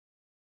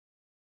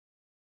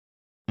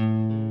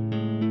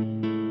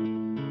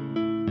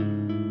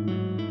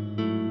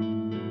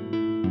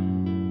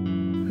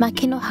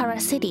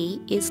Makinohara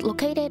City is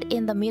located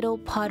in the middle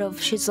part of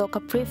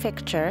Shizuoka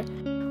Prefecture,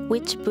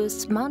 which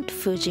boasts Mount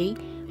Fuji,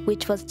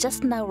 which was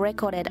just now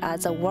recorded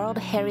as a World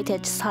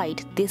Heritage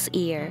Site this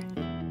year.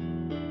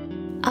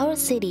 Our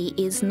city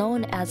is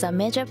known as a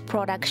major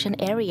production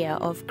area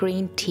of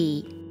green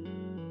tea.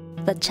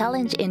 The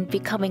challenge in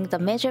becoming the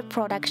major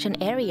production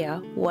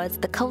area was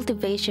the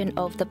cultivation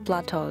of the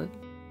plateau.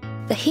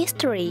 The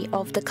history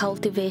of the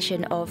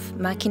cultivation of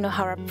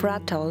Makinohara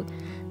Plateau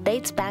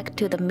dates back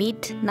to the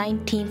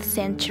mid-19th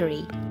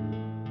century.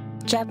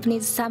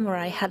 Japanese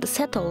samurai had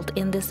settled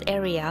in this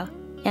area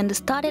and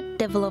started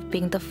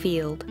developing the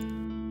field.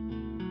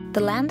 The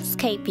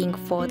landscaping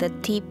for the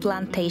tea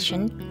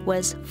plantation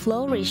was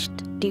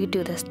flourished due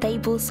to the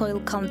stable soil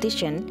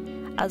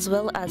condition as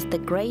well as the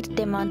great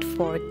demand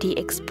for tea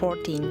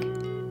exporting.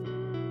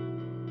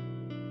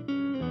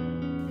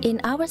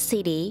 In our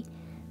city,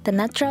 the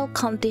natural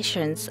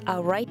conditions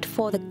are right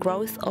for the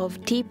growth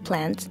of tea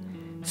plants,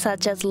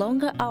 such as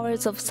longer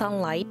hours of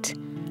sunlight,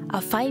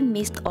 a fine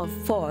mist of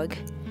fog,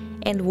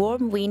 and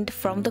warm wind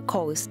from the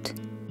coast.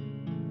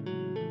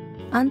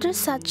 Under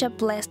such a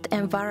blessed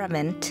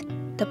environment,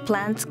 the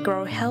plants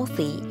grow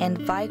healthy and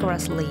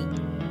vigorously,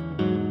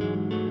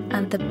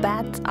 and the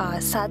buds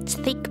are such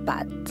thick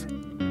buds.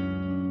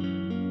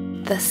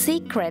 The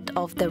secret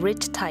of the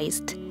rich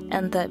taste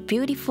and the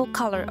beautiful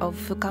color of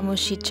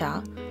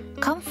fukamushicha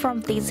come from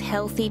these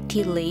healthy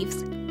tea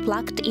leaves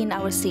plucked in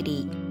our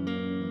city.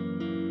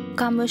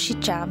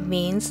 Fukamushicha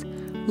means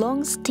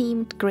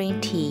long-steamed green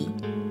tea.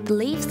 The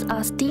leaves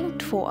are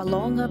steamed for a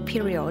longer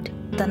period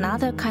than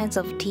other kinds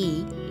of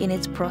tea in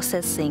its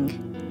processing.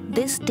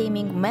 This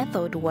steaming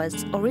method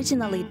was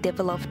originally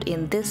developed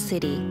in this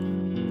city.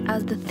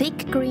 As the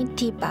thick green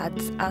tea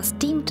buds are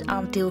steamed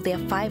until their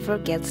fiber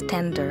gets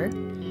tender,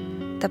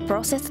 the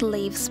processed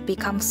leaves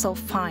become so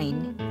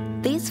fine.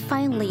 These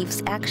fine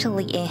leaves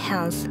actually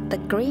enhance the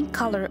green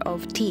color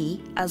of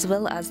tea as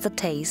well as the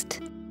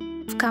taste.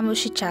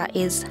 Fukamushicha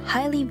is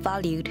highly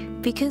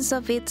valued because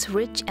of its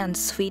rich and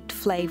sweet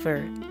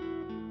flavor.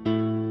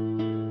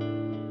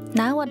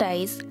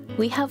 Nowadays,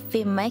 we have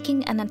been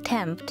making an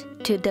attempt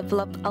to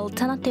develop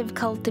alternative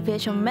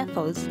cultivation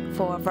methods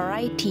for a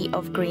variety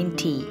of green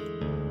tea.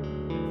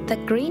 The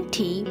green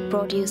tea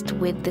produced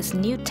with this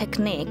new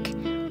technique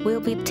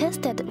will be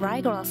tested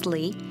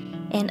rigorously,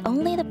 and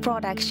only the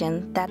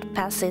production that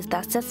passes the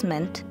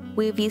assessment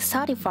will be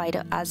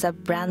certified as a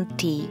brand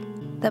tea.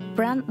 The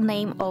brand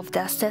name of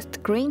the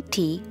assessed green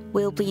tea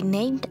will be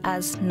named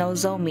as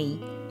Nozomi.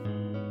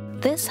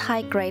 This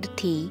high-grade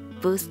tea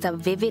boosts a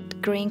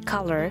vivid green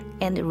color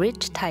and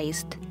rich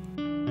taste.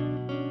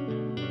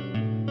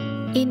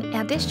 In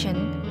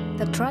addition,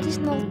 the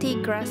traditional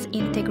tea grass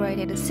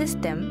integrated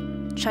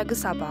system,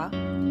 Chagusaba,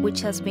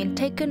 which has been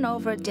taken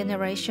over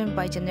generation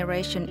by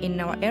generation in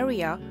our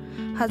area,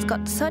 has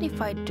got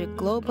certified to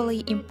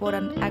globally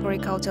important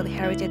agricultural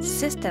heritage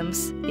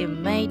systems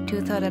in May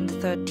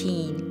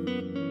 2013.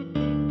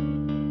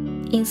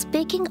 In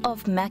speaking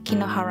of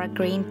Makinohara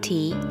green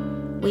tea,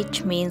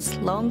 which means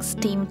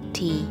long-steamed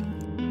tea,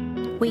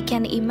 we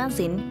can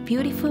imagine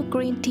beautiful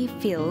green tea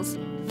fields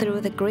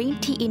through the green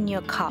tea in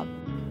your cup.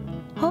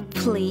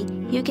 Hopefully,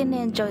 you can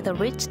enjoy the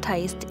rich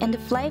taste and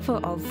flavor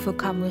of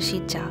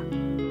fukamushicha.